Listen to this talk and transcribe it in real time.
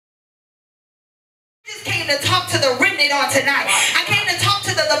came to talk to the remnant on tonight. I came to talk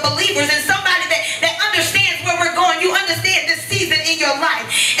to the believers and somebody that understands where we're going. You understand this season in your life.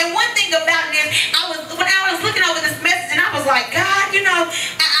 And one thing about it is, when I was looking over this message, and I was like, God, you know,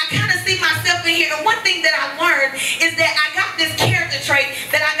 I kind of see myself in here. And one thing that I learned is that I got this character trait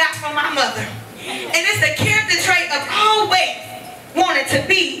that I got from my mother. And it's the character trait of always wanting to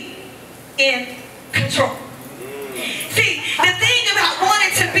be in control. See, the thing about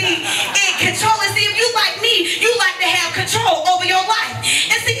wanting to be in control is, see, if you like me, you like to have control over your life.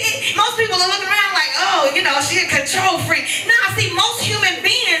 And see, most people are looking around like, oh, you know, she's a control freak. Nah, see, most human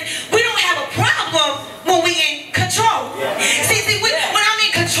beings, we don't have a problem when we in control. See, when I'm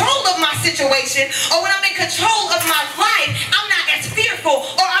in control of my situation, or when I'm in control of my life, I'm not as fearful,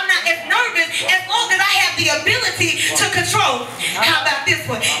 or I'm not as nervous, as long as I have the ability to control. How about this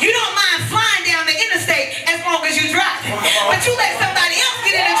one? You don't mind flying down the interstate as long as you drive. But you let somebody else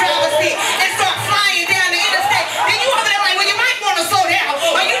get in the driver's seat and start flying down the interstate, then you over there like, well, you might want to slow down.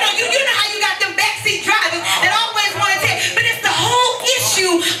 Or you know how you got them backseat drivers that always want to take. But it's the whole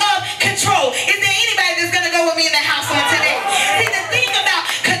issue of control. Is there anybody that's going to go with me in the house on today? See, the thing about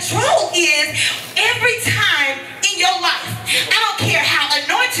control is, every time in your life, I don't care how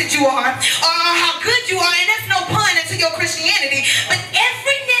anointed you are or how good you are, and that's no pun into your Christianity, but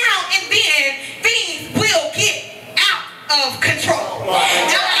every now and then, things will get out of control.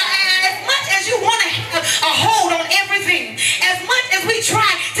 Now, as much as you want to have a hold on everything, as much as we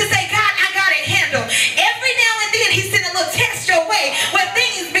try to say, God, I got it handled, every now and then he sent a little test your way where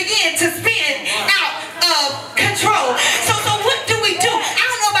things begin to spin out of control. So what do we do? I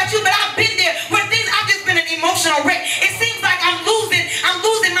don't know about you, but I've been there where I've just been an emotional wreck. It seems like I'm losing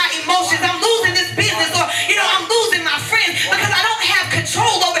my emotions, I'm losing this business, or I'm losing my friends because I don't have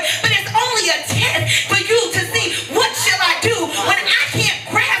control over it. But it's only a test for you to see, what shall I do when I can't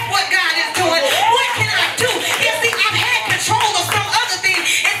grasp what God is doing? What can I do? And see, I've had control of some other things,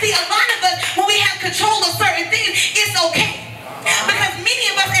 and see, a lot of us, when we have control of certain things, it's okay. Because many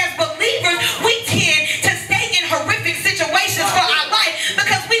of us as believers, we tend to stay in horrific situations for our life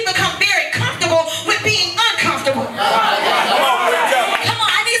because we become very comfortable with being uncomfortable. Come on,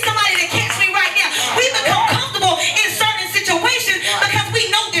 I need somebody to catch me right now. We become comfortable in certain situations because we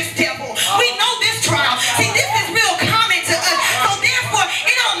know this devil. We know this trial. See, this is real common to us. So therefore,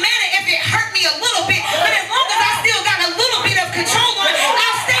 it don't matter if it hurt me a little bit, but as long as I still got a little bit of control on it,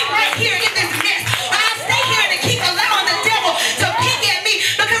 I'll stay right here in this mess. I'll stay here and keep allowing the devil to pick at me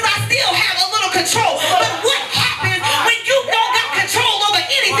because I still have a little control. But what happens when you don't got control over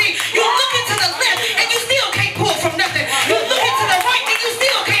anything? You look into the left and you still can't pull from nothing. You look into the right and you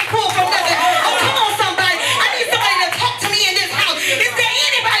still can't pull from nothing. Oh, come on, somebody. I need somebody to talk to me in this house. Is there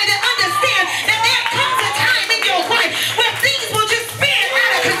anybody that understands that there comes a time in your life where things will just spin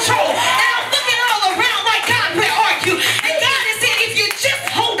out of control?